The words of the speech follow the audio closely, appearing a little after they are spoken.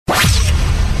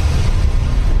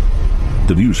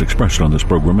The views expressed on this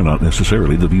program are not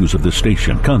necessarily the views of this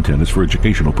station. Content is for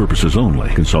educational purposes only.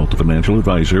 Consult a financial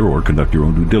advisor or conduct your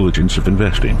own due diligence if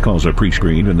investing. Calls are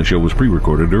pre-screened and the show was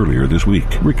pre-recorded earlier this week.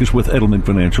 Rick is with Edelman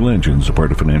Financial Engines, a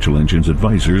part of Financial Engines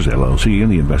Advisors, LLC, and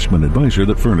the investment advisor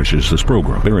that furnishes this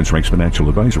program. Barron's ranks financial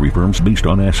advisory firms based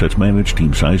on assets managed,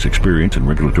 team size, experience, and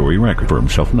regulatory record.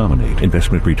 Firms self-nominate.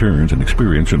 Investment returns and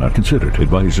experience are not considered.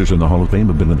 Advisors in the Hall of Fame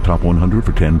have been in the top 100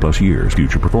 for 10 plus years.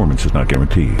 Future performance is not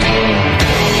guaranteed.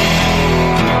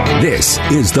 This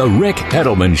is the Rick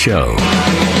Edelman Show.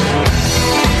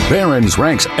 Barron's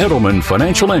ranks Edelman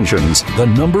Financial Engines the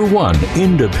 #1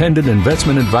 independent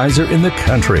investment advisor in the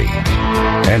country.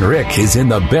 And Rick is in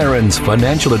the Barron's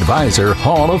Financial Advisor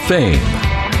Hall of Fame.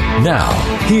 Now,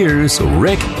 here's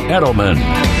Rick Edelman.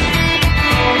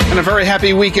 And a very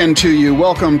happy weekend to you.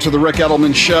 Welcome to the Rick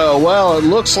Edelman Show. Well, it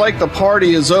looks like the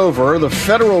party is over. The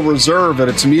Federal Reserve at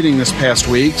its meeting this past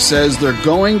week says they're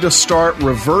going to start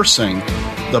reversing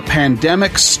the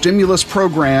pandemic stimulus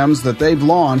programs that they've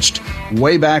launched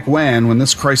way back when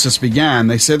this crisis began.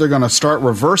 They say they're going to start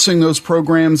reversing those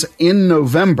programs in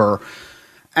November,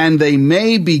 and they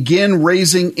may begin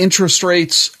raising interest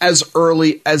rates as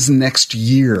early as next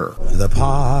year. The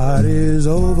party's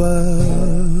over.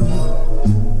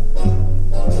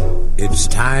 It's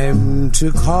time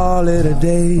to call it a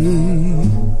day.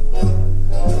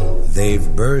 They've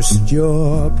burst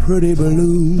your pretty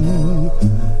balloon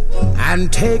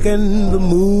and taken the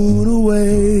moon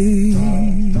away.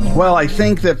 Well, I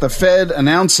think that the Fed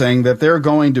announcing that they're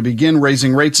going to begin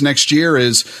raising rates next year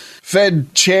is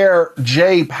Fed Chair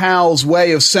Jay Powell's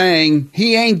way of saying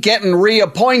he ain't getting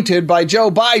reappointed by Joe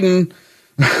Biden.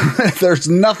 There's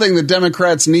nothing the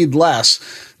Democrats need less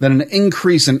than an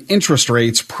increase in interest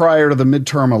rates prior to the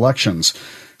midterm elections.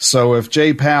 So if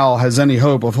Jay Powell has any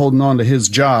hope of holding on to his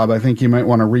job, I think he might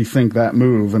want to rethink that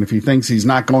move. And if he thinks he's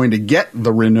not going to get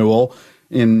the renewal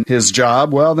in his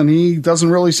job, well, then he doesn't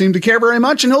really seem to care very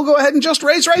much, and he'll go ahead and just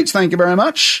raise rates. Thank you very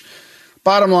much.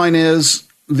 Bottom line is,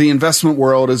 the investment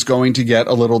world is going to get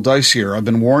a little dicier. I've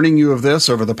been warning you of this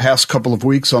over the past couple of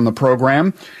weeks on the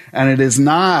program, and it is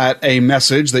not a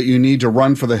message that you need to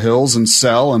run for the hills and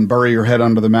sell and bury your head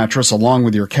under the mattress along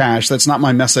with your cash. That's not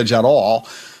my message at all.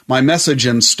 My message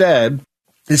instead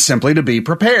is simply to be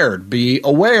prepared, be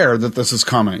aware that this is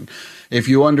coming. If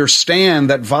you understand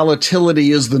that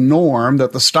volatility is the norm,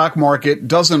 that the stock market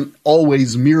doesn't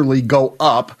always merely go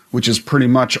up, which is pretty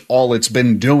much all it's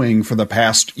been doing for the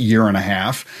past year and a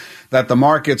half, that the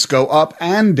markets go up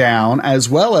and down as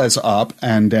well as up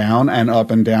and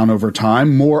up and down over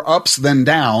time, more ups than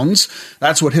downs.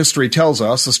 That's what history tells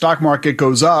us. The stock market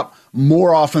goes up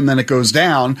more often than it goes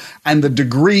down, and the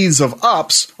degrees of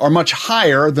ups are much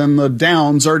higher than the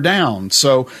downs are down.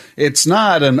 So it's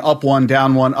not an up one,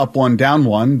 down one, up one, down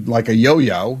one, like a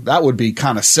yo-yo. That would be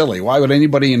kind of silly. Why would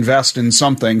anybody invest in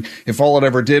something if all it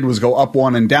ever did was go up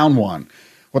one and down one?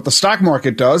 What the stock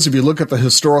market does, if you look at the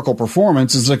historical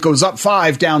performance, is it goes up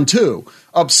 5, down 2,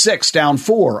 up 6, down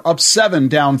 4, up 7,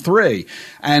 down 3.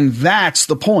 And that's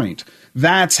the point.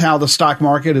 That's how the stock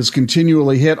market has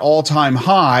continually hit all-time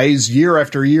highs year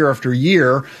after year after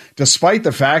year, despite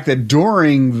the fact that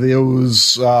during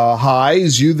those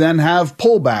highs, you then have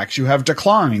pullbacks, you have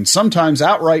declines, sometimes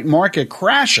outright market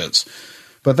crashes.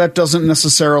 But that doesn't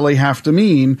necessarily have to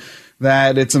mean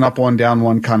that it's an up one, down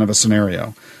one kind of a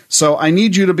scenario. So I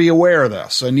need you to be aware of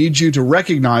this. I need you to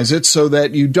recognize it so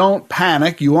that you don't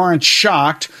panic, you aren't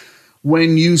shocked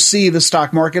when you see the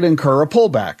stock market incur a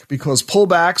pullback, because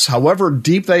pullbacks, however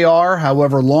deep they are,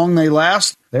 however long they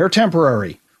last, they're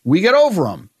temporary. We get over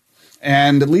them.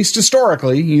 And at least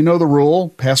historically, you know the rule,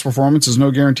 past performance is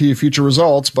no guarantee of future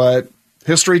results, but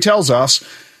history tells us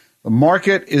the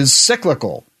market is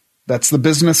cyclical. That's the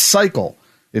business cycle.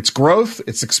 It's growth,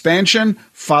 it's expansion,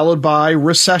 followed by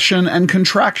recession and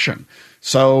contraction.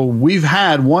 So we've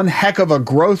had one heck of a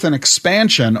growth and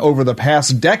expansion over the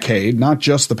past decade, not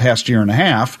just the past year and a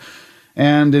half,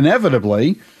 and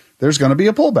inevitably there's going to be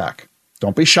a pullback.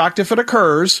 Don't be shocked if it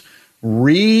occurs.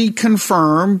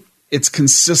 Reconfirm it's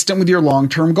consistent with your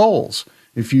long-term goals.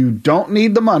 If you don't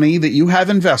need the money that you have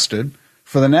invested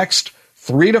for the next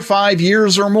 3 to 5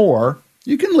 years or more,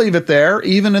 you can leave it there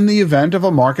even in the event of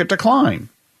a market decline.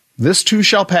 This too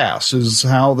shall pass is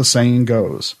how the saying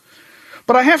goes.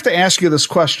 But I have to ask you this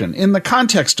question. In the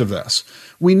context of this,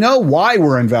 we know why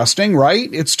we're investing, right?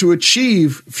 It's to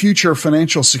achieve future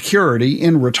financial security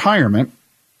in retirement.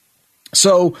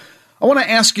 So I want to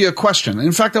ask you a question.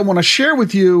 In fact, I want to share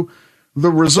with you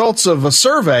the results of a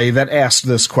survey that asked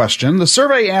this question. The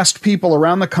survey asked people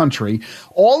around the country,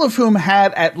 all of whom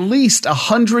had at least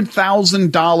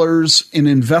 $100,000 in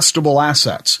investable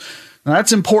assets. Now,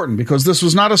 that's important because this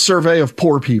was not a survey of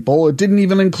poor people. It didn't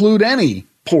even include any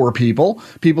poor people,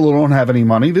 people who don't have any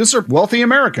money. These are wealthy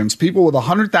Americans, people with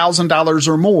 $100,000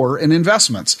 or more in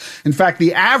investments. In fact,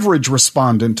 the average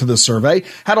respondent to the survey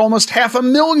had almost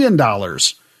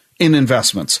 $500,000 in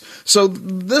investments. So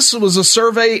this was a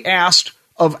survey asked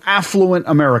of affluent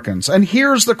Americans. And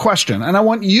here's the question, and I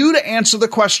want you to answer the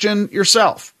question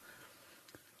yourself.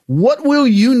 What will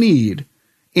you need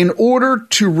in order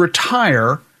to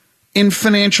retire in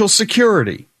financial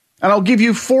security? And I'll give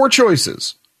you 4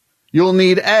 choices. You'll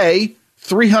need A,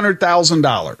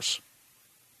 $300,000,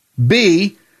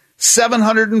 B,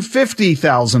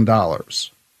 $750,000,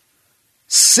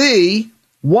 C,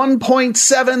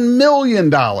 $1.7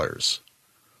 million,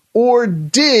 or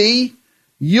D,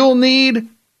 you'll need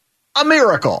a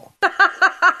miracle.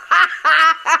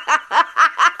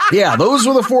 Yeah, those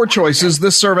were the 4 choices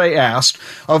this survey asked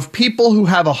of people who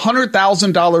have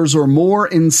 $100,000 or more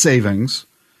in savings.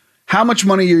 How much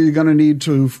money are you going to need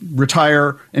to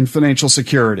retire in financial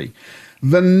security?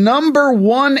 The number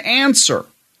one answer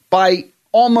by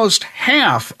almost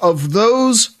half of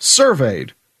those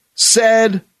surveyed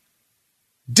said,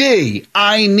 D,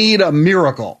 I need a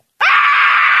miracle.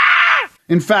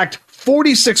 In fact,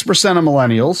 46% of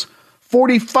millennials,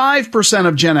 45%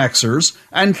 of Gen Xers,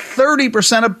 and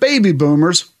 30% of baby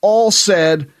boomers all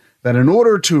said that in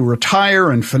order to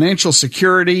retire in financial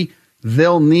security,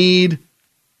 they'll need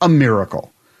a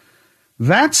miracle.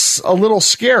 That's a little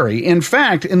scary. In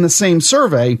fact, in the same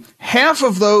survey, half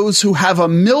of those who have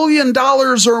 $1 million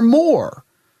or more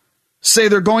say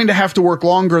they're going to have to work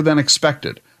longer than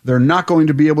expected. They're not going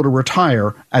to be able to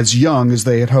retire as young as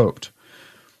they had hoped.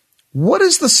 What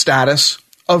is the status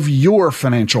of your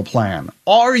financial plan?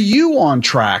 Are you on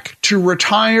track to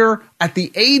retire at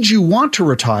the age you want to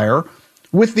retire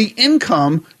with the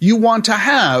income you want to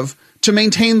have to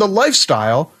maintain the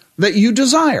lifestyle that you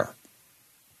desire?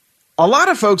 A lot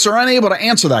of folks are unable to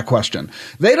answer that question.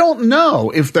 They don't know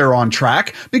if they're on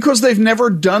track because they've never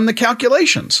done the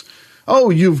calculations. Oh,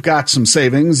 you've got some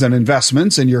savings and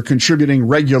investments and you're contributing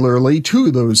regularly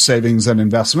to those savings and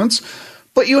investments,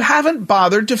 but you haven't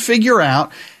bothered to figure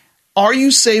out, are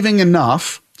you saving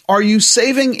enough? Are you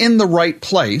saving in the right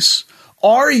place?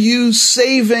 Are you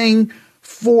saving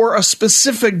for a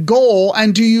specific goal,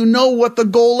 and do you know what the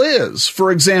goal is?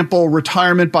 For example,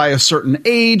 retirement by a certain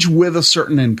age with a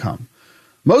certain income.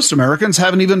 Most Americans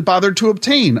haven't even bothered to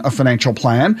obtain a financial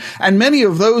plan, and many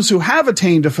of those who have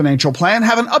attained a financial plan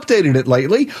haven't updated it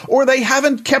lately, or they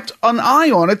haven't kept an eye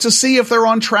on it to see if they're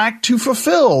on track to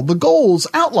fulfill the goals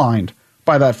outlined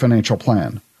by that financial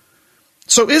plan.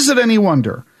 So is it any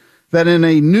wonder that in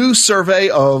a new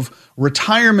survey of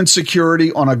retirement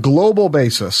security on a global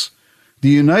basis, the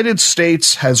United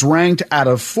States has ranked out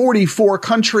of 44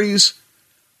 countries,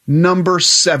 number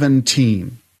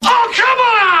 17. Oh,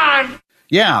 come on!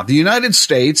 Yeah, the United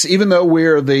States, even though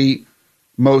we're the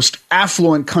most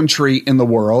affluent country in the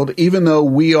world, even though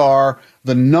we are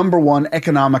the number one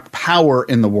economic power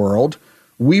in the world,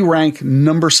 we rank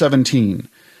number 17.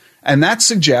 And that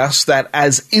suggests that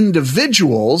as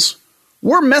individuals,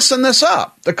 we're messing this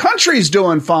up. The country's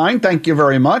doing fine, thank you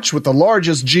very much, with the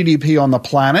largest GDP on the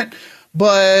planet.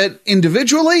 But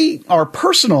individually, our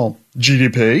personal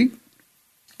GDP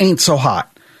ain't so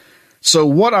hot. So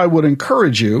what I would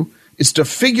encourage you is to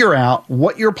figure out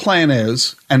what your plan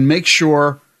is and make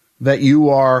sure that you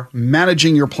are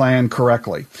managing your plan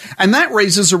correctly. And that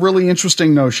raises a really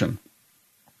interesting notion.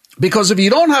 Because if you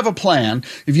don't have a plan,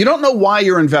 if you don't know why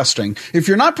you're investing, if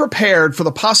you're not prepared for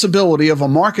the possibility of a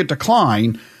market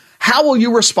decline, how will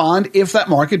you respond if that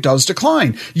market does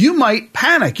decline? You might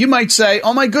panic. You might say,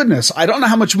 oh my goodness, I don't know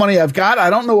how much money I've got. I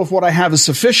don't know if what I have is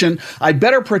sufficient. I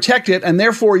better protect it. And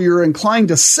therefore you're inclined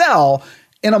to sell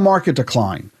in a market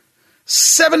decline.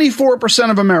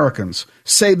 74% of Americans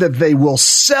say that they will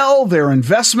sell their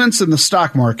investments in the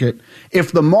stock market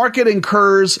if the market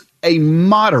incurs a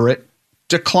moderate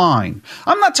decline.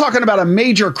 I'm not talking about a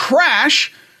major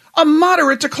crash, a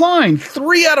moderate decline.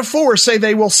 3 out of 4 say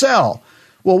they will sell.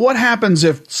 Well, what happens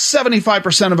if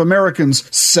 75% of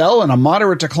Americans sell in a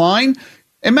moderate decline?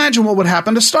 Imagine what would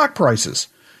happen to stock prices.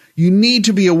 You need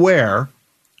to be aware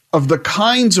of the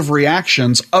kinds of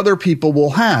reactions other people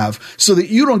will have so that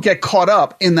you don't get caught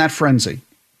up in that frenzy.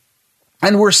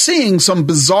 And we're seeing some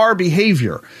bizarre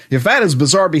behavior. If that is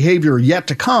bizarre behavior yet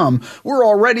to come, we're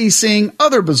already seeing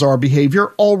other bizarre behavior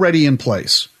already in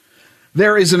place.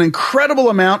 There is an incredible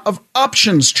amount of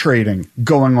options trading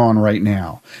going on right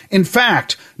now. In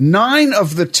fact, 9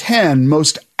 of the 10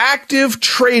 most active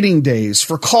trading days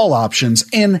for call options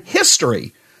in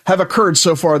history have occurred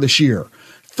so far this year.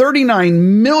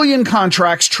 39 million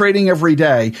contracts trading every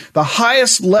day, the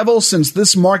highest level since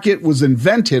this market was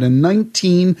invented in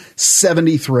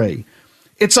 1973.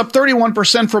 It's up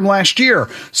 31% from last year.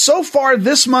 So far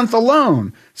this month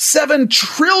alone, $7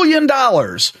 trillion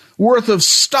worth of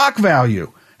stock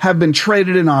value have been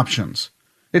traded in options.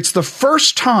 It's the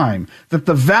first time that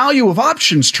the value of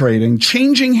options trading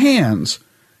changing hands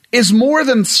is more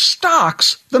than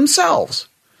stocks themselves.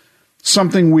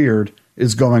 Something weird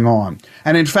is going on.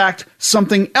 And in fact,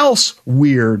 something else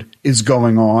weird is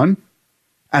going on.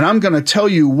 And I'm going to tell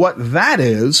you what that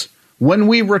is when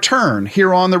we return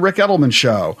here on The Rick Edelman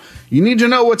Show. You need to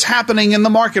know what's happening in the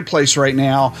marketplace right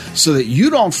now so that you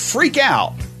don't freak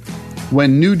out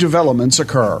when new developments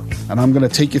occur. And I'm going to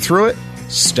take you through it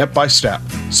step by step.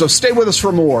 So stay with us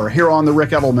for more here on The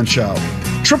Rick Edelman Show.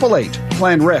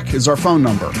 888-PLAN-RICK is our phone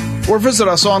number. Or visit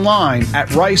us online at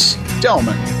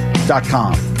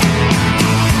ricedelman.com.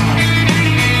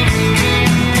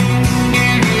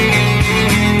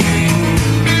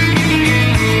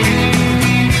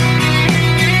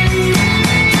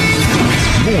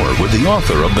 With the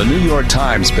author of the New York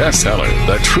Times bestseller,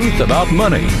 The Truth About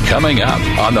Money, coming up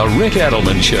on The Rick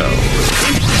Edelman Show.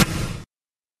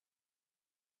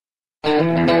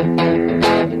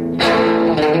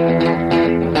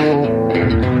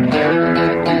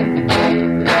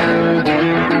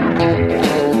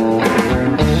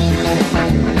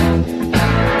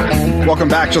 Welcome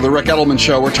back to the Rick Edelman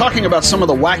Show. We're talking about some of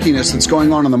the wackiness that's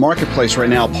going on in the marketplace right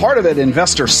now. Part of it,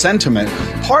 investor sentiment.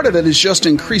 Part of it is just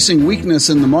increasing weakness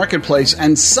in the marketplace.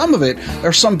 And some of it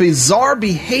are some bizarre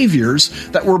behaviors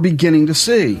that we're beginning to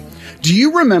see. Do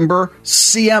you remember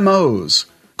CMOs?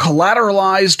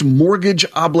 Collateralized mortgage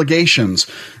obligations.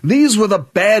 These were the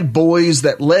bad boys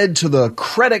that led to the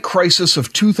credit crisis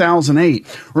of 2008.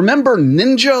 Remember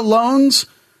ninja loans?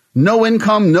 No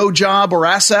income, no job or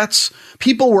assets.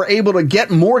 People were able to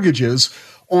get mortgages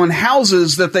on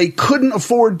houses that they couldn't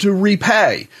afford to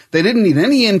repay. They didn't need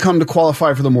any income to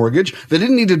qualify for the mortgage. They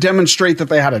didn't need to demonstrate that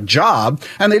they had a job,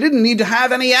 and they didn't need to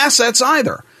have any assets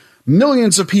either.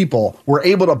 Millions of people were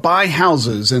able to buy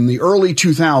houses in the early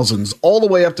 2000s, all the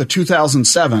way up to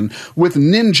 2007, with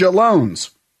ninja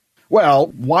loans. Well,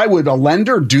 why would a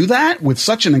lender do that with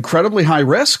such an incredibly high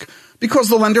risk? Because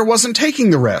the lender wasn't taking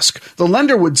the risk. The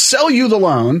lender would sell you the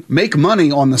loan, make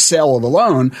money on the sale of the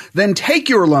loan, then take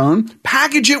your loan,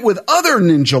 package it with other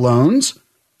ninja loans,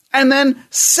 and then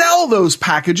sell those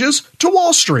packages to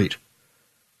Wall Street.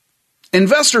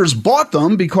 Investors bought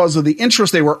them because of the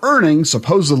interest they were earning,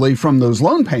 supposedly from those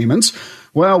loan payments.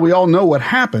 Well, we all know what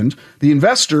happened. The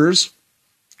investors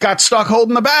got stuck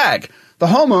holding the bag. The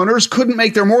homeowners couldn't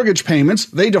make their mortgage payments.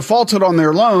 They defaulted on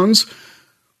their loans.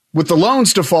 With the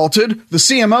loans defaulted, the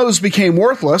CMOs became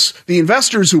worthless. The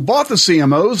investors who bought the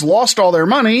CMOs lost all their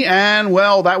money, and,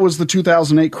 well, that was the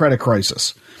 2008 credit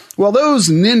crisis. Well, those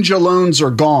ninja loans are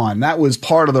gone. That was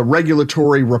part of the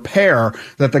regulatory repair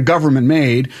that the government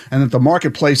made and that the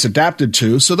marketplace adapted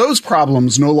to. So those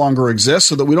problems no longer exist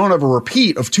so that we don't have a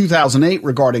repeat of 2008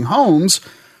 regarding homes.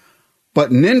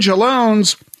 But ninja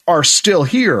loans are still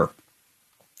here.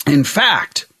 In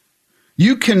fact,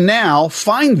 you can now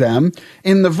find them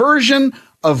in the version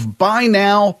of buy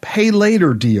now, pay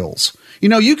later deals. You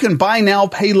know, you can buy now,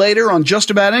 pay later on just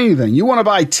about anything. You want to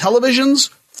buy televisions,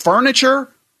 furniture,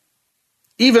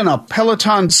 even a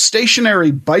Peloton stationary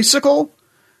bicycle?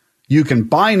 You can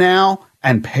buy now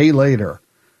and pay later.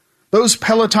 Those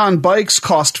Peloton bikes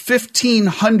cost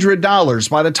 $1,500.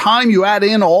 By the time you add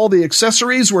in all the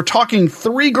accessories, we're talking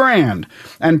 $3,000.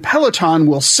 And Peloton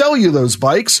will sell you those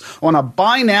bikes on a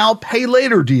buy now, pay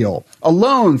later deal. A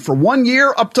loan for 1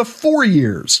 year up to 4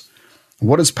 years.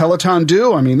 What does Peloton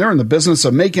do? I mean, they're in the business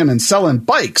of making and selling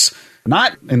bikes,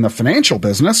 not in the financial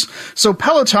business. So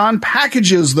Peloton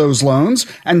packages those loans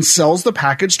and sells the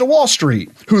package to Wall Street,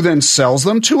 who then sells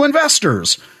them to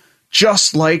investors.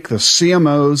 Just like the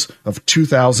CMOs of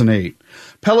 2008.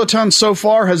 Peloton so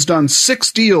far has done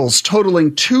 6 deals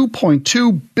totaling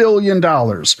 $2.2 billion.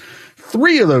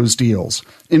 3 of those deals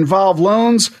involve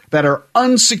loans that are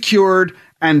unsecured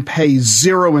and pay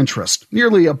 0 interest.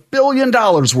 Nearly $1 billion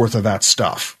worth of that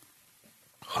stuff.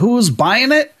 Who's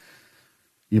buying it?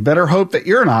 You better hope that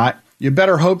you're not. You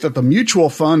better hope that the mutual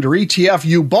fund or ETF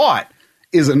you bought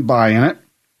isn't buying it.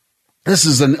 This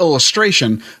is an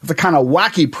illustration of the kind of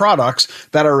wacky products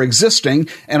that are existing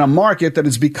in a market that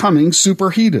is becoming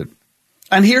superheated.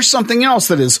 And here's something else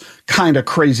that is kind of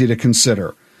crazy to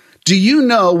consider. Do you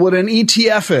know what an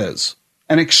ETF is?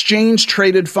 An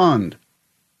exchange-traded fund.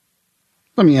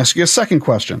 Let me ask you a second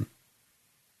question.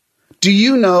 Do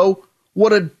you know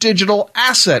what a digital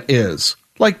asset is,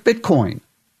 like Bitcoin?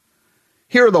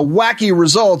 Here are the wacky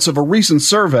results of a recent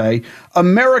survey.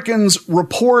 Americans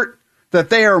report that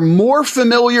they are more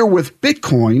familiar with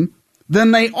Bitcoin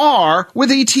than they are with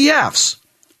ETFs.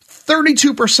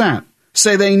 32%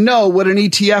 say they know what an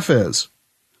ETF is.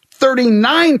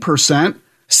 39%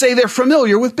 say they're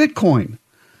familiar with Bitcoin.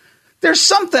 There's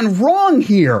something wrong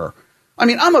here. I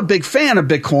mean, I'm a big fan of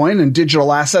Bitcoin and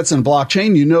digital assets and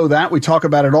blockchain. You know that. We talk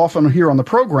about it often here on the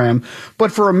program.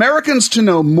 But for Americans to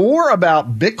know more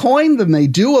about Bitcoin than they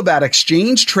do about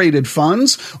exchange-traded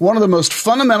funds, one of the most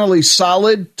fundamentally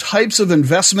solid types of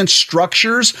investment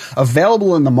structures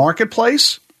available in the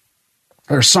marketplace,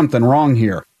 there's something wrong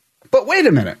here. But wait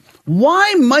a minute.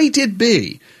 Why might it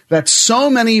be that so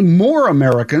many more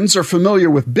Americans are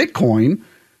familiar with Bitcoin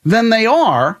than they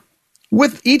are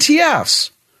with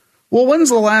ETFs? Well, when's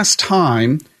the last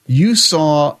time you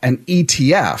saw an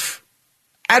ETF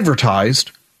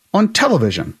advertised on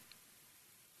television?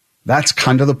 That's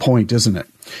kind of the point, isn't it?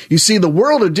 You see, the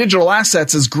world of digital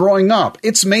assets is growing up.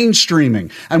 It's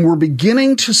mainstreaming, and we're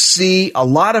beginning to see a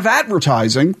lot of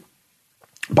advertising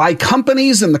by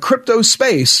companies in the crypto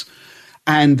space,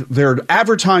 and they're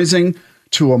advertising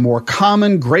to a more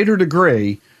common, greater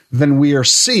degree than we are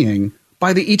seeing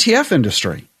by the ETF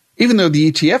industry, even though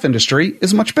the ETF industry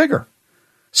is much bigger.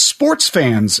 Sports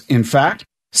fans, in fact,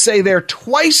 say they're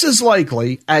twice as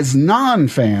likely as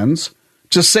non-fans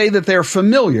to say that they're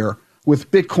familiar with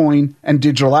Bitcoin and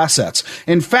digital assets.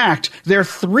 In fact, they're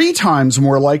 3 times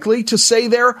more likely to say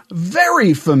they're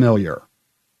very familiar.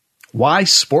 Why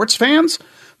sports fans?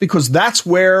 Because that's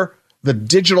where the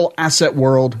digital asset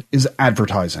world is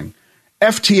advertising.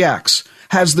 FTX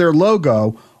has their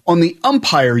logo on the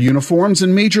umpire uniforms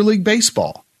in Major League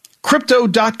Baseball.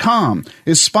 Crypto.com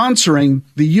is sponsoring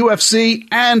the UFC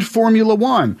and Formula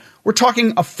One. We're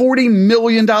talking a $40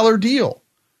 million deal.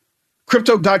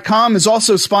 Crypto.com is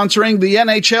also sponsoring the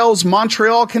NHL's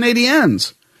Montreal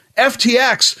Canadiens.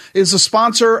 FTX is a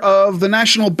sponsor of the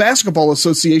National Basketball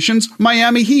Association's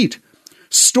Miami Heat.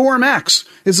 StormX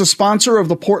is a sponsor of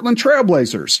the Portland Trail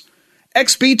Blazers.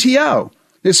 XBTO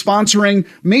is sponsoring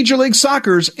Major League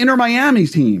Soccer's Inter Miami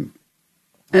team.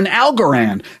 And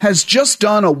Algorand has just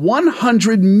done a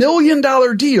 $100 million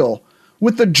deal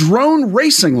with the Drone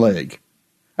Racing League.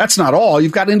 That's not all.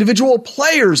 You've got individual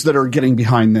players that are getting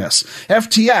behind this.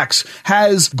 FTX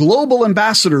has global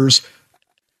ambassadors,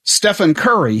 Stephen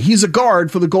Curry, he's a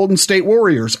guard for the Golden State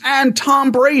Warriors, and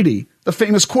Tom Brady, the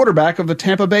famous quarterback of the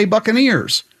Tampa Bay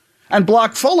Buccaneers. And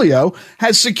Blockfolio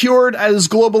has secured as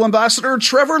global ambassador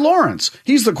Trevor Lawrence.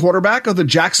 He's the quarterback of the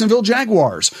Jacksonville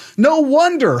Jaguars. No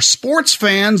wonder sports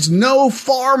fans know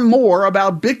far more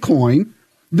about Bitcoin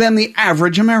than the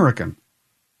average American.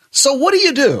 So what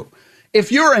do? If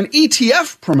you're an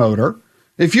ETF promoter,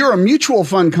 if you're a mutual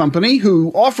fund company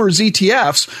who offers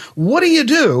ETFs, what do you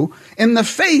do in the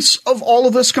face of all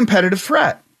of this competitive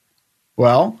threat?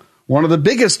 Well, one of the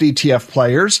biggest ETF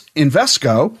players,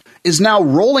 Invesco, is now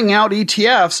rolling out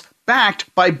ETFs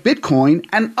backed by Bitcoin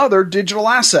and other digital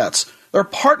assets. They're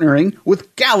partnering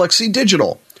with Galaxy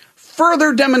Digital.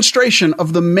 Further demonstration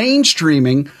of the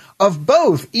mainstreaming of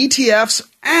both ETFs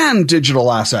and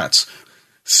digital assets.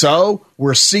 So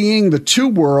we're seeing the two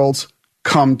worlds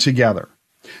come together.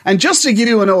 And just to give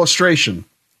you an illustration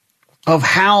of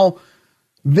how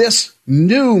this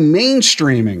new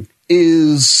mainstreaming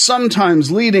is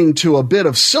sometimes leading to a bit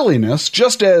of silliness,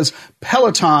 just as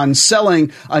Peloton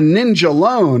selling a Ninja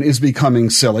loan is becoming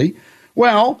silly,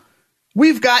 well,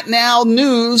 we've got now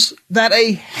news that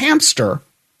a hamster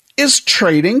is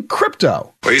trading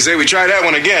crypto. Well, you say we try that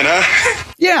one again,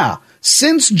 huh? Yeah.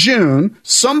 Since June,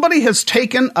 somebody has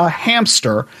taken a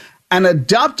hamster and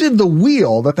adopted the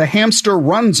wheel that the hamster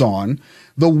runs on.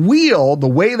 The wheel, the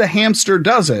way the hamster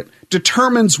does it,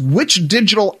 determines which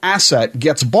digital asset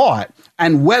gets bought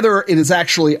and whether it is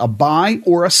actually a buy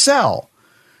or a sell.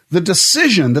 The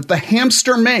decision that the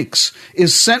hamster makes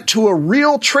is sent to a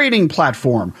real trading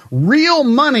platform. Real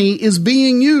money is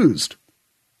being used.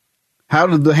 How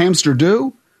did the hamster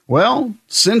do? Well,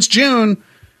 since June,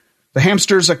 the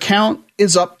hamster's account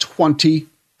is up 20%.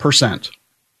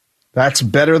 That's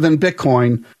better than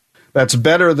Bitcoin. That's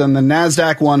better than the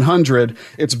NASDAQ 100.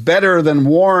 It's better than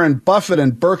Warren Buffett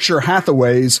and Berkshire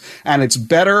Hathaway's, and it's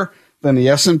better than the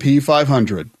S&P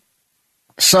 500.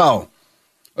 So,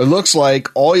 it looks like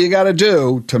all you got to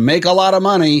do to make a lot of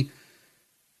money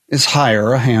is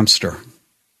hire a hamster.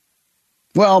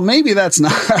 Well, maybe that's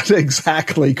not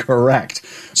exactly correct.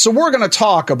 So we're going to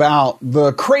talk about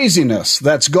the craziness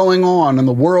that's going on in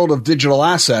the world of digital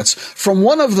assets from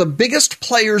one of the biggest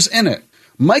players in it,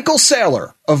 Michael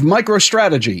Saylor of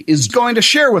MicroStrategy is going to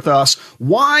share with us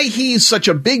why he's such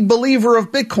a big believer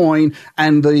of Bitcoin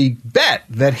and the bet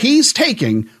that he's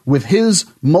taking with his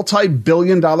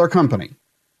multi-billion-dollar company.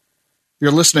 You're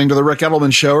listening to The Ric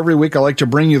Edelman Show. Every week I like to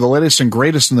bring you the latest and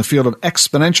greatest in the field of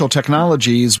exponential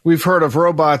technologies. We've heard of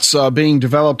robots being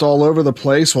developed all over the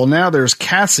place. Well, now there's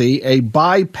Cassie, a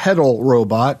bipedal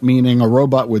robot, meaning a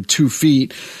robot with 2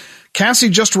 feet. Cassie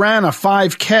just ran a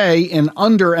 5K in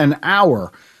under an hour.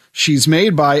 She's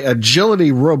made by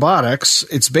Agility Robotics.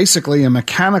 It's basically a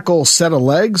mechanical set of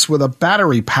legs with a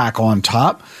battery pack on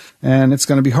top, and it's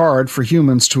going to be hard for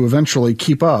humans to eventually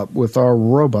keep up with our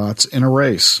robots in a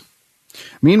race.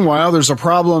 Meanwhile, there's a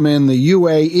problem in the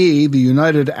UAE, the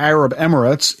United Arab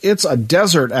Emirates. It's a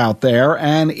desert out there,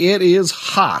 and it is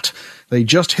hot. They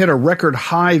just hit a record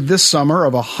high this summer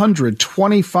of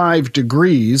 125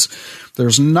 degrees.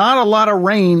 There's not a lot of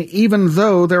rain, even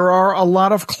though there are a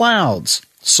lot of clouds.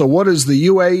 So what is the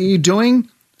UAE doing?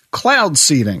 Cloud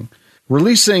seeding,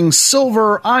 releasing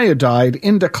silver iodide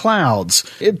into clouds.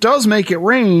 It does make it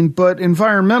rain, but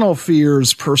environmental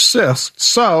fears persist.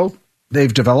 So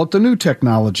they've developed a new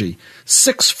technology,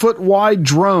 6-foot-wide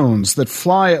drones that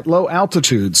fly at low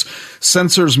altitudes.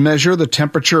 Sensors measure the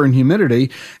temperature and humidity,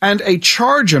 and a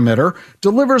charge emitter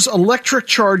delivers electric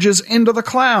charges into the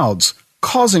clouds,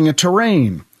 causing it to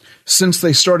rain. Since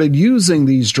they started using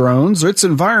these drones, it's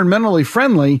environmentally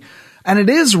friendly, and it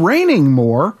is raining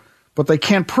more, but they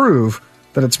can't prove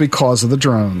that it's because of the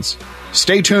drones.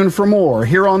 Stay tuned for more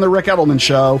here on The Ric Edelman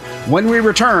Show. When we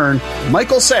return,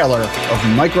 Michael Saylor of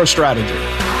MicroStrategy.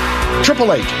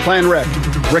 888-PLAN-RIC,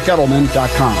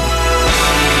 RicEdelman.com.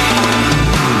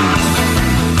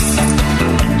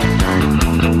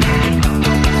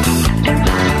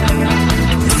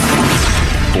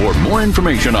 For more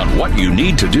information on what you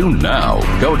need to do now,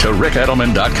 go to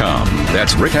RicEdelman.com.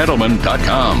 That's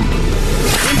RicEdelman.com.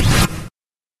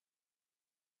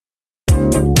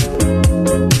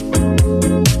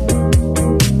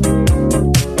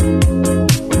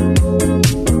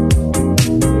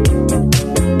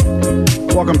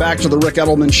 Welcome back to the Ric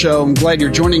Edelman Show. I'm glad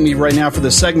you're joining me right now for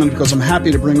this segment because I'm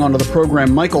happy to bring onto the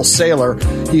program Michael Saylor.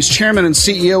 He's chairman and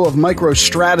CEO of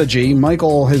MicroStrategy.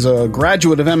 Michael is a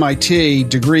graduate of MIT,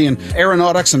 degree in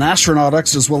aeronautics and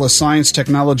astronautics, as well as science,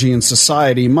 technology, and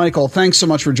society. Michael, thanks so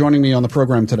much for joining me on the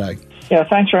program today. Yeah,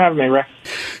 thanks for having me, Rick.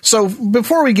 So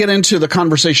before we get into the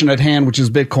conversation at hand, which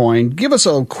is Bitcoin, give us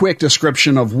a quick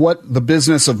description of what the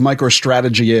business of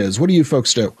MicroStrategy is. What do you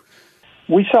folks do?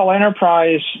 We sell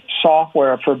enterprise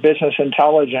software for business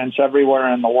intelligence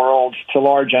everywhere in the world to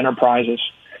large enterprises.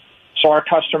 So our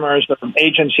customers are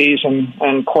agencies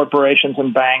and corporations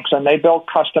and banks, and they build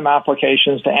custom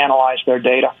applications to analyze their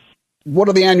data. What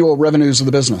are the annual revenues of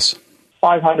the business?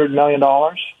 $500 million.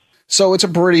 So it's a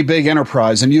pretty big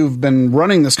enterprise, and you've been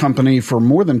running this company for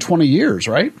more than 20 years,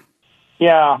 right?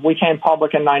 Yeah, we came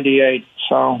public in 98,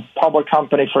 so public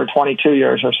company for 22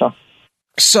 years or so.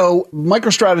 So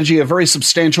MicroStrategy, a very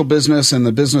substantial business in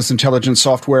the business intelligence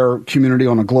software community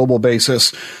on a global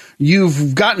basis.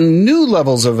 You've gotten new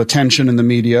levels of attention in the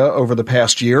media over the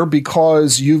past year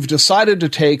because you've decided to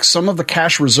take some of the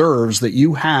cash reserves that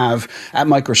you have at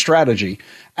MicroStrategy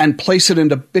and place it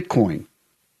into Bitcoin.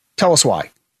 Tell us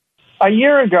why. A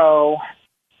year ago,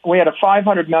 we had a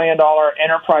 $500 million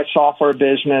enterprise software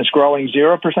business growing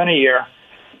 0% a year,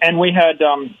 and we had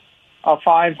a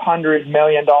 $500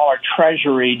 million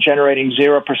treasury generating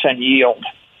 0% yield.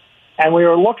 And we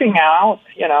were looking out,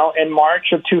 in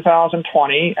March of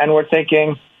 2020, and we're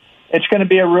thinking it's going to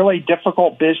be a really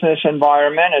difficult business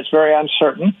environment. It's very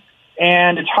uncertain.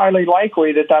 And it's highly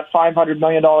likely that $500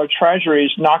 million treasury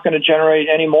is not going to generate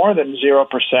any more than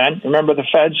 0%. Remember, the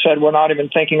Fed said we're not even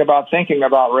thinking about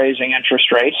raising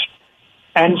interest rates.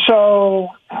 And so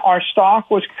our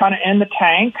stock was kind of in the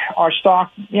tank. Our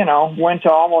stock, went to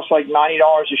almost like $90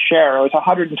 a share. It was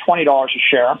 $120 a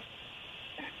share.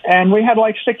 And we had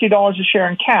like $60 a share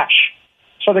in cash.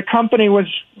 So the company was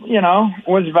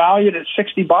valued at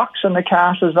 $60 and the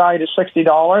cash was valued at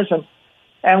 $60.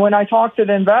 And when I talked to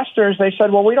the investors, they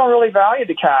said, well, we don't really value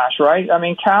the cash, right? I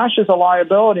mean, cash is a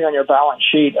liability on your balance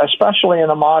sheet, especially in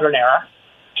the modern era.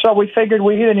 So we figured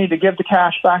we either need to give the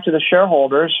cash back to the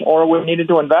shareholders or we needed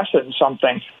to invest it in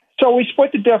something. So we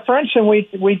split the difference, and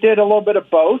we did a little bit of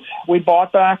both. We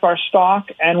bought back our stock,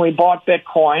 and we bought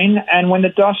Bitcoin. And when the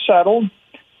dust settled,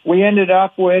 we ended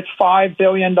up with $5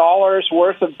 billion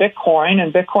worth of Bitcoin,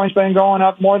 and Bitcoin's been going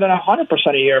up more than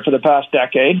 100% a year for the past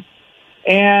decade.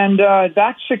 And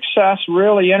that success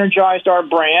really energized our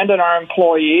brand and our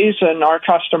employees and our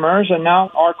customers, and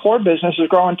now our core business is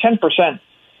growing 10%.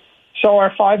 So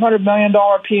our $500 million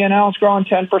P&L is growing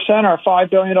 10%. Our $5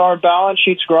 billion balance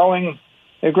sheet's growing.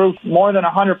 It grew more than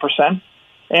 100%.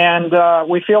 And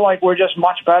we feel like we're just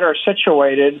much better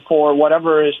situated for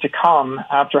whatever is to come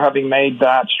after having made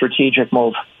that strategic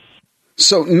move.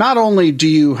 So not only do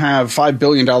you have $5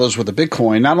 billion worth of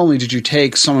Bitcoin, not only did you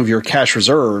take some of your cash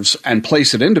reserves and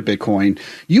place it into Bitcoin,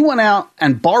 you went out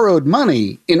and borrowed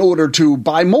money in order to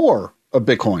buy more of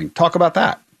Bitcoin. Talk about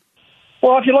that.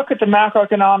 Well, if you look at the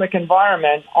macroeconomic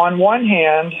environment, on one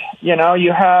hand,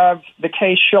 you have the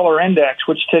Case-Shiller Index,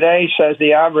 which today says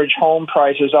the average home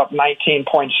price is up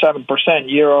 19.7%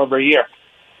 year over year.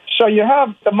 So you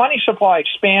have the money supply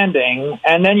expanding,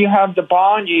 and then you have the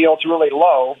bond yields really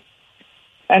low.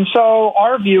 And so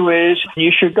our view is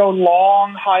you should go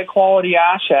long, high-quality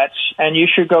assets, and you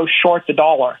should go short the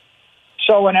dollar.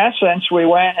 So in essence, we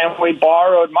went and we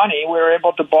borrowed money. We were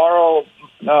able to borrow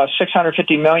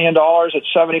 $650 million at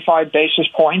 75 basis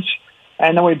points,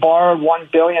 and then we borrowed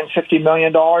 $1.05 billion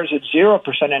at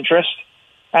 0% interest,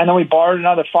 and then we borrowed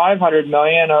another $500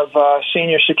 million of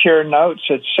senior secured notes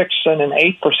at 6 and an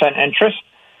 8% interest.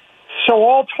 So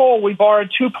all told, we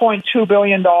borrowed $2.2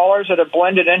 billion at a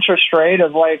blended interest rate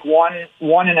of like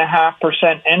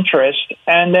 1.5% interest.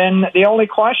 And then the only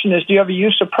question is, do you have a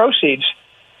use of proceeds?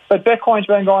 But Bitcoin's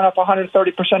been going up 130%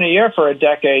 a year for a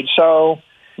decade. So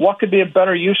what could be a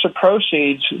better use of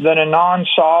proceeds than a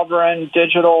non-sovereign,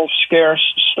 digital, scarce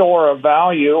store of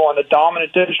value on the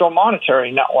dominant digital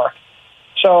monetary network?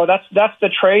 So that's the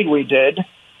trade we did.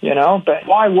 But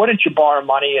why wouldn't you borrow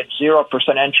money at 0%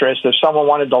 interest if someone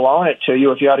wanted to loan it to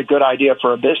you if you had a good idea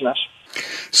for a business?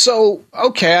 So,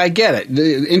 okay, I get it.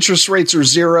 The interest rates are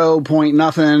 0 point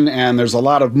nothing, and there's a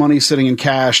lot of money sitting in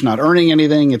cash, not earning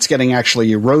anything. It's getting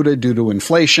actually eroded due to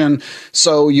inflation.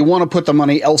 So you want to put the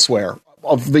money elsewhere.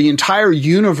 Of the entire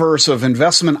universe of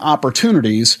investment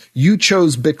opportunities, you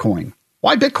chose Bitcoin.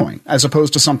 Why Bitcoin as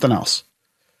opposed to something else?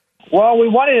 Well, we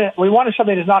wanted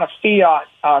something that's not a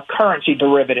fiat currency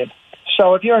derivative.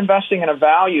 So if you're investing in a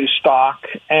value stock,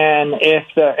 and if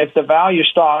the value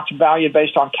stock's valued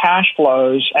based on cash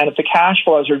flows, and if the cash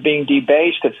flows are being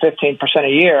debased at 15% a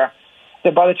year,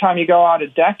 then by the time you go out a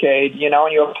decade, and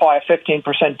you apply a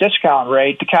 15% discount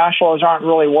rate, the cash flows aren't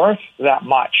really worth that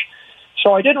much.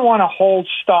 So I didn't want to hold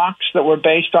stocks that were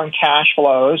based on cash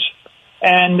flows,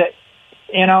 and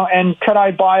could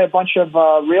I buy a bunch of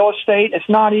real estate? It's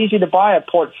not easy to buy a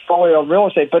portfolio of real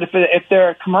estate, but if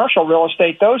they're commercial real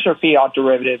estate, those are fiat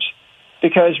derivatives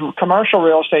because commercial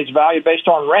real estate is valued based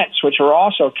on rents, which are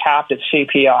also capped at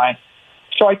CPI.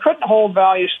 So I couldn't hold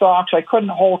value stocks. I couldn't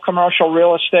hold commercial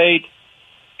real estate.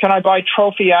 Can I buy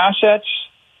trophy assets?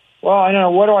 Well, I don't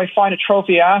know. Where do I find a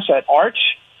trophy asset? Art?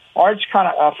 Art's kind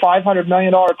of a $500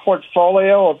 million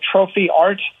portfolio of trophy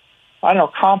art. I don't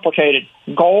know, complicated.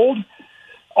 Gold?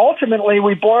 Ultimately,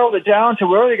 we boiled it down to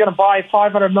we're either going to buy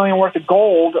 $500 million worth of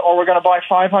gold or we're going to buy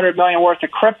 $500 million worth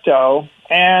of crypto.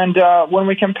 And when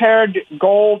we compared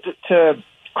gold to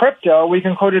crypto, we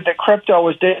concluded that crypto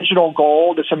was digital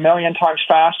gold. It's 1 million times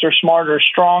faster, smarter,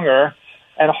 stronger,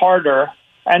 and harder.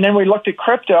 And then we looked at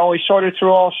crypto. We sorted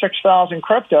through all 6,000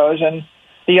 cryptos, and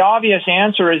the obvious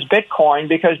answer is Bitcoin,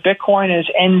 because Bitcoin is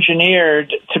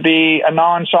engineered to be a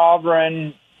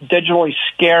non-sovereign, digitally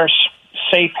scarce,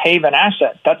 safe haven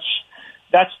asset.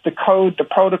 That's the code, the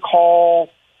protocol,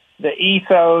 the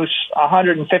ethos.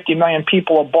 150 million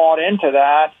people have bought into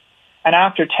that, and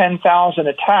after 10,000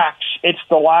 attacks, it's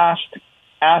the last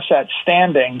asset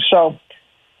standing. So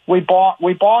we bought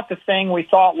the thing we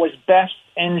thought was best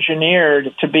engineered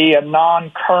to be a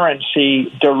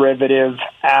non-currency derivative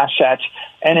asset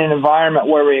in an environment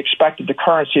where we expected the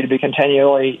currency to be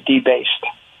continually debased.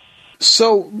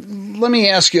 So let me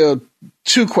ask you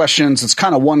two questions. It's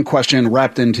kind of one question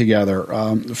wrapped in together.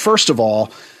 First of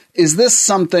all, is this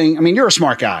something, you're a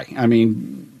smart guy.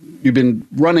 You've been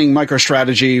running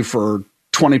MicroStrategy for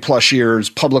 20 plus years,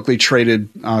 publicly traded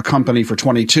company for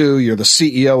 22. You're the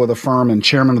CEO of the firm and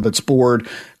chairman of its board,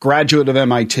 graduate of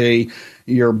MIT.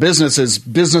 Your business is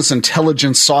business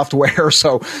intelligence software.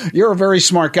 So you're a very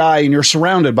smart guy and you're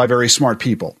surrounded by very smart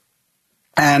people.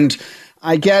 And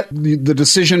I get the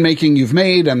decision making you've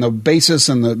made and the basis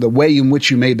and the way in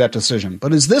which you made that decision.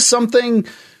 But is this something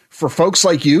for folks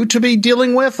like you to be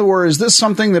dealing with, or is this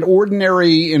something that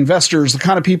ordinary investors, the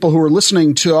kind of people who are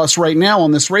listening to us right now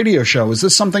on this radio show, is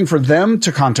this something for them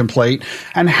to contemplate?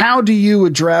 And how do you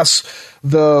address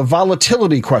the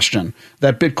volatility question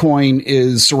that Bitcoin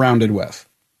is surrounded with?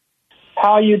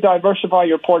 How you diversify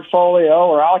your portfolio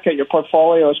or allocate your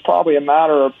portfolio is probably a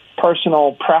matter of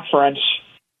personal preference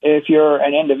if you're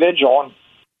an individual.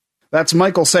 That's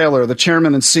Michael Saylor, the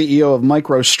chairman and CEO of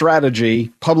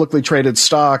MicroStrategy, publicly traded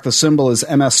stock. The symbol is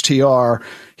MSTR,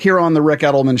 here on the Rick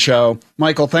Edelman Show.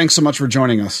 Michael, thanks so much for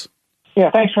joining us.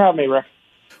 Yeah, thanks for having me, Rick.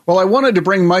 Well, I wanted to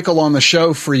bring Michael on the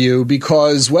show for you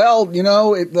because, well, you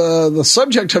know, the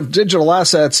subject of digital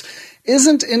assets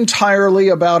isn't entirely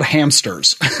about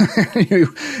hamsters.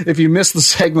 If you missed the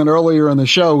segment earlier in the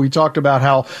show, we talked about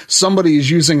how somebody is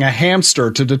using a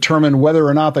hamster to determine whether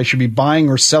or not they should be buying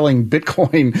or selling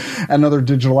Bitcoin and other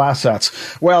digital assets.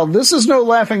 Well, this is no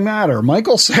laughing matter.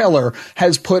 Michael Saylor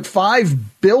has put $5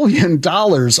 billion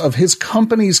of his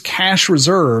company's cash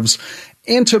reserves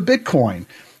into Bitcoin.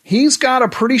 He's got a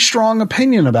pretty strong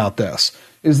opinion about this.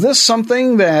 Is this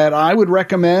something that I would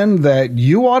recommend that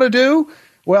you ought to do?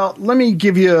 Well, let me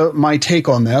give you my take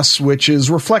on this, which is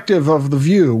reflective of the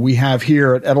view we have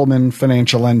here at Edelman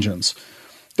Financial Engines.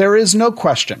 There is no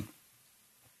question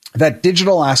that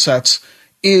digital assets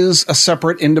is a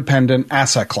separate independent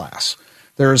asset class.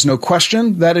 There is no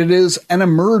question that it is an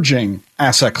emerging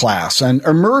asset class, and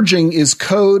emerging is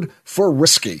code for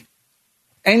risky.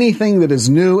 Anything that is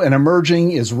new and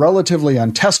emerging is relatively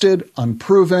untested,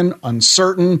 unproven,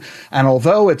 uncertain, and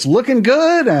although it's looking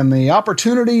good and the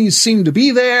opportunities seem to be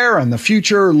there and the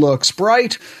future looks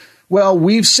bright, well,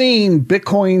 we've seen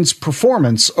Bitcoin's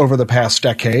performance over the past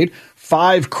decade,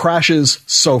 5 crashes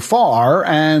so far,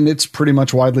 and it's pretty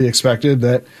much widely expected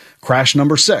that crash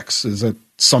number 6 is at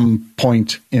some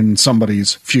point in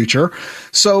somebody's future.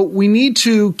 So we need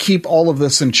to keep all of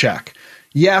this in check.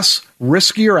 Yes,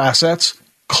 riskier assets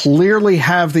clearly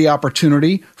have the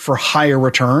opportunity for higher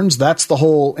returns. That's the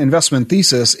whole investment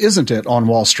thesis, isn't it, on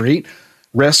Wall Street?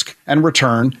 Risk and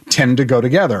return tend to go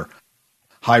together.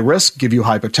 High risk give you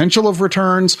high potential of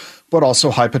returns, but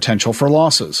also high potential for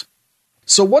losses.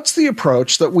 So what's the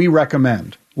approach that we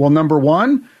recommend? Well, number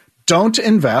one, don't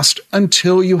invest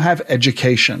until you have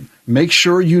education. Make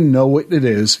sure you know what it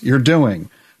is you're doing.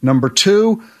 Number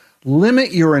two,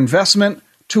 limit your investment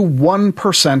to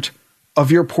 1% of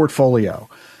your portfolio.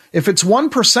 If it's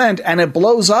 1% and it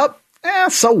blows up,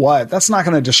 so what? That's not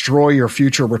going to destroy your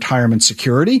future retirement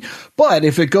security. But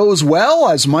if it goes well,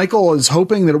 as Michael is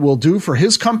hoping that it will do for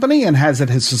his company and as it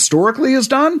has historically has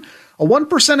done, a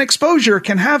 1% exposure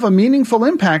can have a meaningful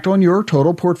impact on your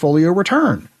total portfolio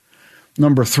return.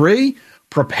 Number three,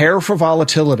 prepare for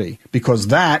volatility, because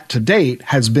that, to date,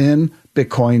 has been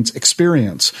Bitcoin's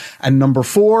experience. And number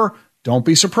four, don't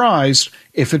be surprised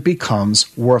if it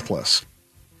becomes worthless.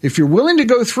 If you're willing to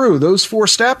go through those 4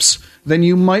 steps, then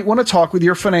you might want to talk with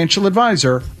your financial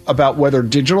advisor about whether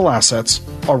digital assets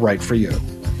are right for you.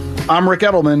 I'm Rick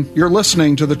Edelman. You're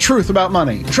listening to The Truth About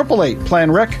Money.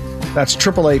 888-PLAN-RICK. That's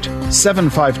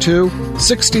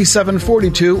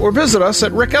 888-752-6742. Or visit us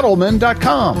at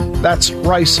rickedelman.com. That's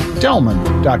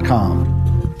ricedelman.com.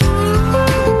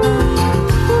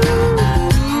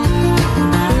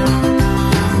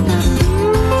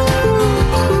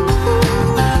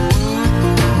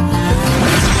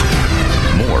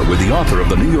 With the author of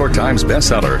the New York Times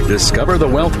bestseller, Discover the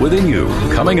Wealth Within You,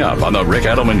 coming up on The Rick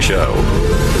Edelman Show.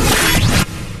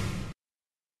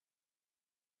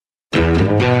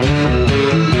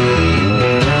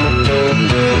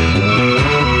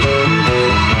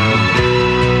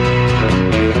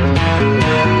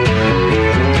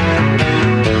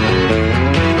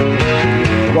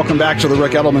 Welcome back to The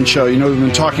Rick Edelman Show. You know, we've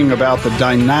been talking about the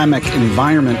dynamic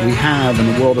environment we have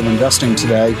in the world of investing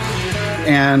today,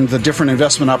 and the different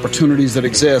investment opportunities that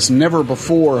exist. Never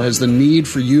before has the need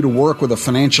for you to work with a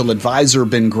financial advisor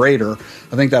been greater.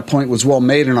 I think that point was well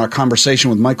made in our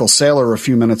conversation with Michael Saylor a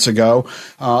few minutes ago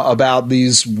about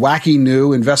these wacky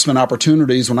new investment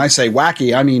opportunities. When I say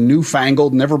wacky, I mean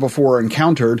newfangled, never before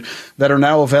encountered, that are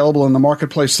now available in the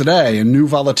marketplace today, and new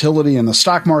volatility in the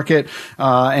stock market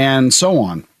and so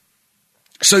on.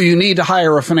 So you need to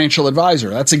hire a financial advisor.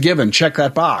 That's a given. Check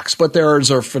that box. But there's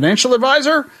a financial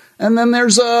advisor, and then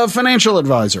there's a financial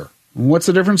advisor. What's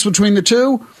the difference between the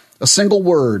two? A single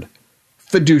word: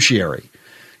 fiduciary.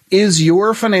 Is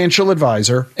your financial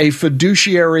advisor a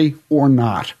fiduciary or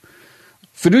not?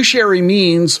 Fiduciary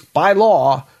means, by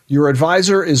law, your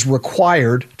advisor is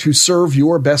required to serve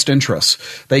your best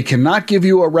interests. They cannot give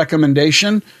you a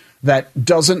recommendation that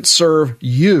doesn't serve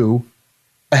you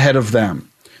ahead of them.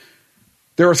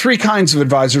 There are 3 kinds of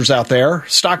advisors out there: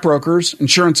 stockbrokers,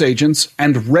 insurance agents,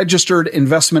 and registered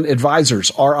investment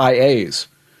advisors, RIAs.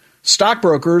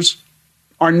 Stockbrokers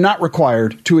are not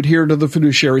required to adhere to the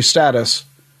fiduciary status.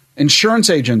 Insurance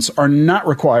agents are not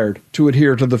required to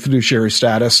adhere to the fiduciary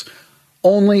status.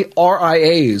 Only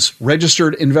RIAs,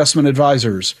 registered investment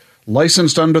advisors,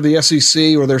 licensed under the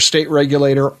SEC or their state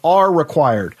regulator are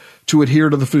required to adhere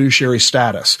to the fiduciary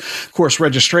status. Of course,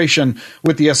 registration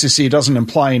with the SEC doesn't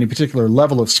imply any particular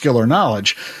level of skill or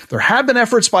knowledge. There have been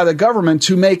efforts by the government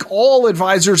to make all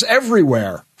advisors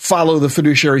everywhere follow the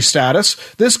fiduciary status.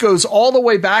 This goes all the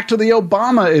way back to the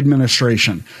Obama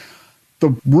administration.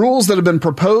 The rules that have been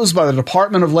proposed by the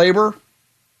Department of Labor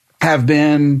have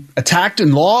been attacked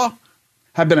in law,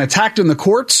 have been attacked in the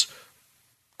courts.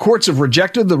 Courts have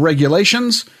rejected the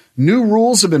regulations. New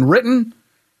rules have been written.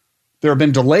 There have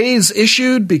been delays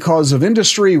issued because of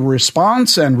industry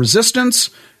response and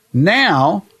resistance.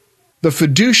 Now, the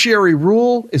fiduciary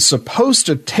rule is supposed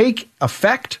to take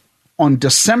effect on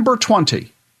December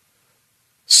 20.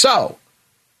 So,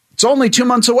 it's only 2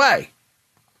 months away.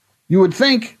 You would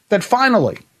think that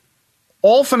finally,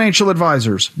 all financial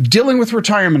advisors dealing with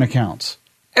retirement accounts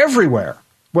everywhere,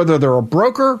 whether they're a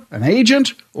broker, an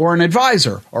agent, or an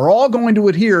advisor, are all going to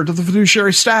adhere to the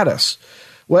fiduciary status.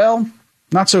 Well,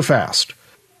 not so fast.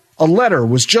 A letter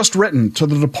was just written to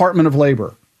the Department of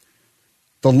Labor.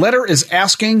 The letter is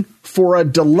asking for a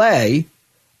delay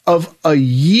of a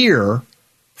year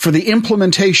for the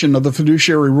implementation of the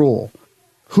fiduciary rule.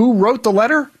 Who wrote the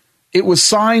letter? It was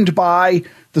signed by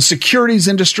the Securities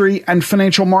Industry and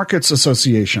Financial Markets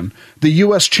Association, the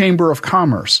U.S. Chamber of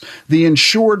Commerce, the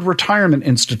Insured Retirement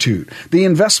Institute, the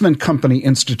Investment Company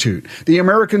Institute, the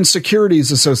American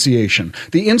Securities Association,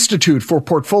 the Institute for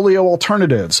Portfolio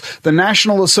Alternatives, the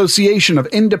National Association of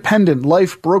Independent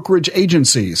Life Brokerage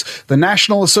Agencies, the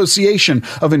National Association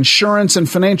of Insurance and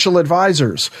Financial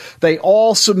Advisors. They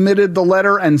all submitted the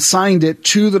letter and signed it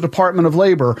to the Department of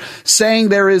Labor, saying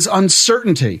there is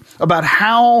uncertainty about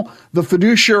how the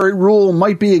fiduciary rule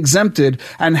might be exempted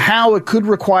and how it could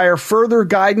require further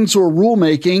guidance or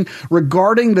rulemaking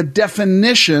regarding the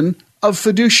definition of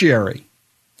fiduciary.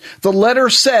 The letter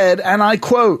said, and I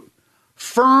quote,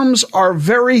 "Firms are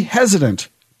very hesitant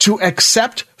to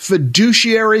accept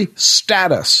fiduciary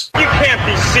status." You can't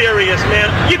be serious,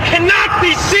 man. You cannot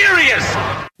be serious.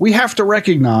 We have to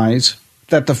recognize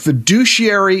that the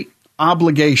fiduciary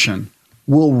obligation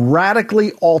will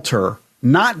radically alter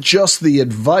not just the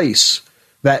advice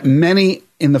that many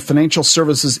in the financial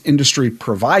services industry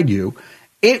provide you,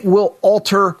 it will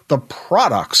alter the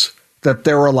products that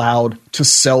they're allowed to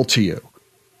sell to you.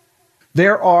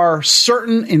 There are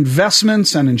certain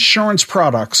investments and insurance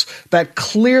products that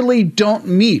clearly don't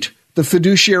meet the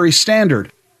fiduciary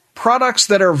standard. Products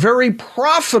that are very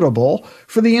profitable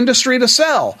for the industry to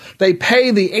sell. They pay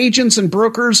the agents and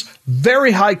brokers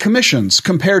very high commissions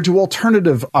compared to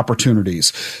alternative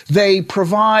opportunities. They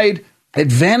provide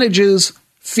advantages,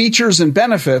 features, and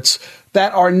benefits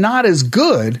that are not as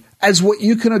good as what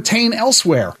you can obtain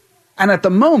elsewhere. And at the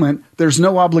moment, there's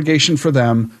no obligation for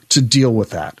them to deal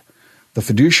with that. The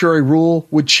fiduciary rule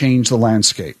would change the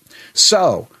landscape.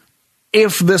 So,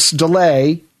 if this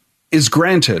delay is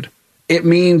granted, it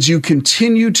means you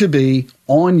continue to be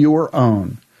on your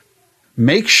own.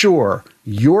 Make sure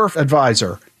your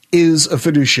advisor is a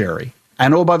fiduciary.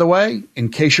 And oh, by the way, in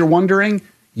case you're wondering,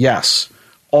 yes,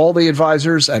 all the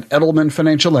advisors at Edelman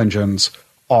Financial Engines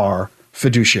are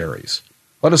fiduciaries.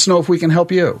 Let us know if we can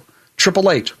help you.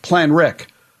 888-PLAN-RIC.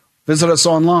 Visit us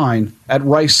online at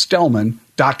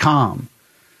ricestellman.com.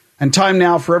 And time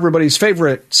now for everybody's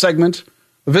favorite segment,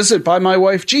 a visit by my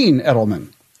wife, Jean Edelman,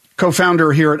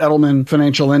 co-founder here at Edelman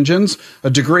Financial Engines, a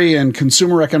degree in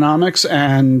consumer economics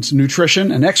and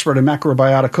nutrition, an expert in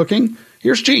macrobiotic cooking.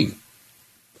 Here's Jean.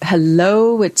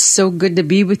 Hello, it's so good to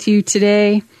be with you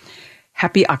today.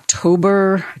 Happy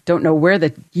October. Don't know where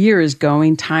the year is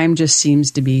going. Time just seems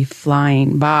to be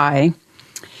flying by.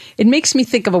 It makes me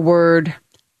think of a word,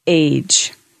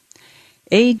 age.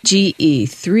 A-G-E,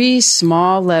 3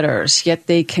 small letters, yet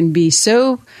they can be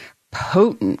so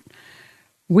potent.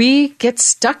 We get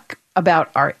stuck about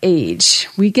our age.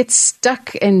 We get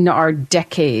stuck in our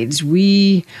decades.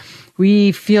 We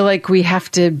feel like we have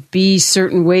to be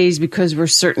certain ways because we're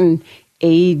certain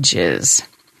ages.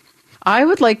 I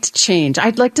would like to change.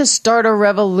 I'd like to start a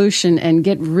revolution and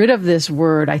get rid of this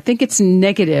word. I think it's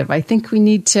negative. I think we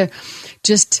need to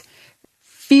just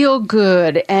feel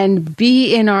good and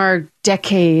be in our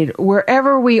decade,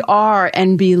 wherever we are,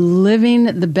 and be living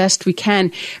the best we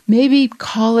can. Maybe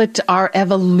call it our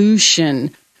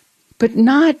evolution, but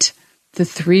not the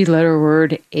 3-letter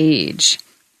word age.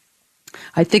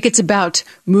 I think it's about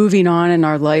moving on in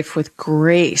our life with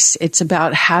grace. It's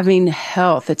about having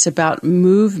health. It's about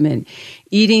movement,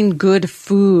 eating good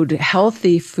food,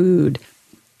 healthy food.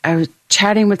 I was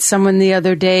chatting with someone the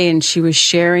other day, and she was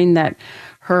sharing that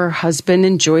her husband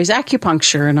enjoys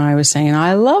acupuncture. And I was saying,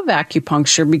 I love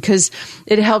acupuncture because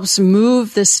it helps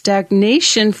move the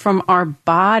stagnation from our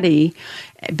body,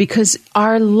 because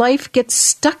our life gets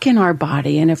stuck in our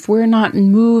body. And if we're not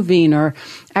moving, or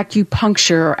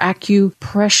acupuncture or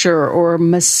acupressure or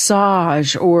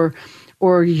massage or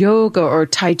yoga or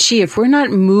Tai Chi, if we're not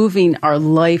moving our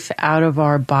life out of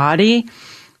our body,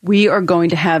 we are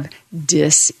going to have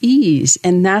dis-ease.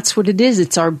 And that's what it is.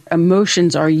 It's our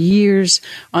emotions, our years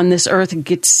on this earth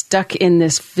get stuck in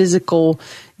this physical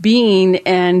being,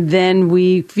 and then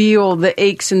we feel the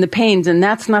aches and the pains. And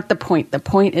that's not the point. The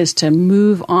point is to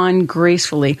move on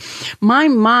gracefully. My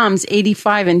mom's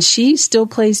 85 and she still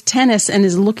plays tennis and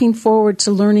is looking forward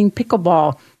to learning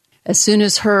pickleball as soon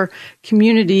as her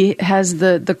community has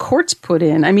the courts put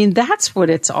in. I mean, that's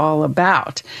what it's all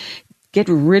about. Get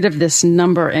rid of this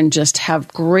number and just have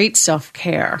great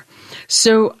self-care.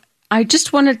 So I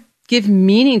just want to give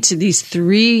meaning to these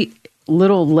three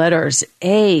little letters.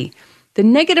 A, the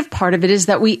negative part of it is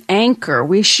that we anchor.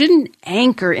 We shouldn't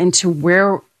anchor into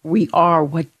where we are,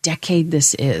 what decade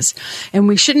this is. And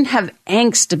we shouldn't have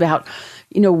angst about,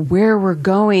 where we're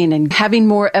going and having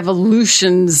more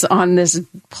evolutions on this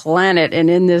planet and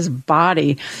in this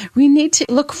body. We need to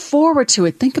look forward to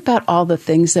it. Think about all the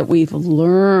things that we've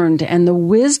learned and the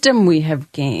wisdom we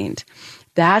have gained.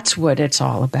 That's what it's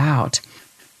all about.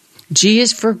 G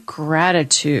is for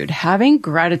gratitude. Having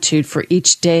gratitude for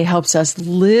each day helps us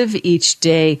live each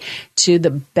day to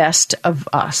the best of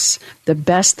us, the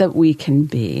best that we can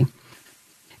be.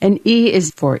 And E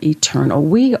is for eternal.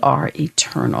 We are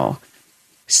eternal.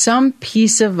 Some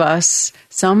piece of us,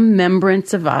 some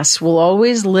membrance of us will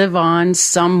always live on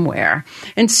somewhere.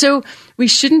 And so we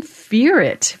shouldn't fear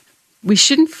it. We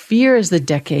shouldn't fear as the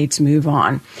decades move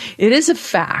on. It is a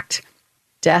fact,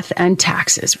 death and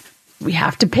taxes. We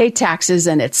have to pay taxes,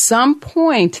 and at some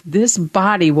point, this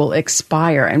body will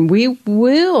expire, and we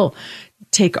will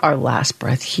take our last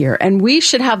breath here. And we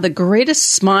should have the greatest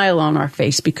smile on our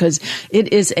face, because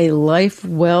it is a life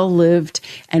well lived,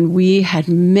 and we had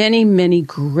many, many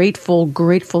grateful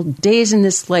days in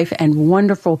this life and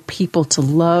wonderful people to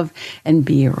love and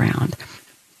be around.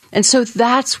 And so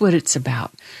that's what it's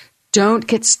about. Don't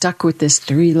get stuck with this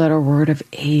three-letter word of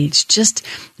age. Just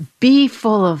be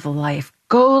full of life.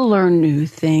 Go learn new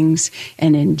things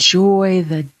and enjoy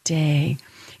the day.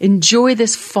 Enjoy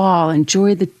this fall.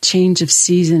 Enjoy the change of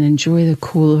season. Enjoy the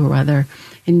cooler weather.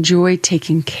 Enjoy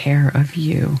taking care of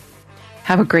you.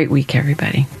 Have a great week,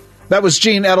 everybody. That was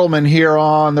Gene Edelman here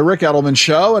on The Rick Edelman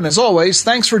Show. And as always,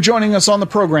 thanks for joining us on the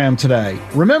program today.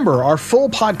 Remember, our full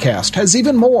podcast has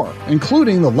even more,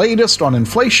 including the latest on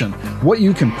inflation, what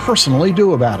you can personally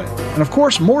do about it, and of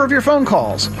course, more of your phone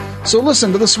calls. So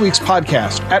listen to this week's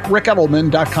podcast at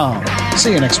rickedelman.com.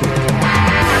 See you next week.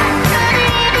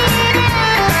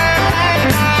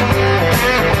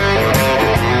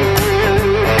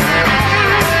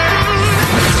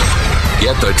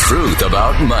 Get the truth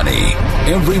about money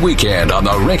every weekend on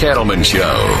The Rick Edelman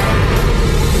Show.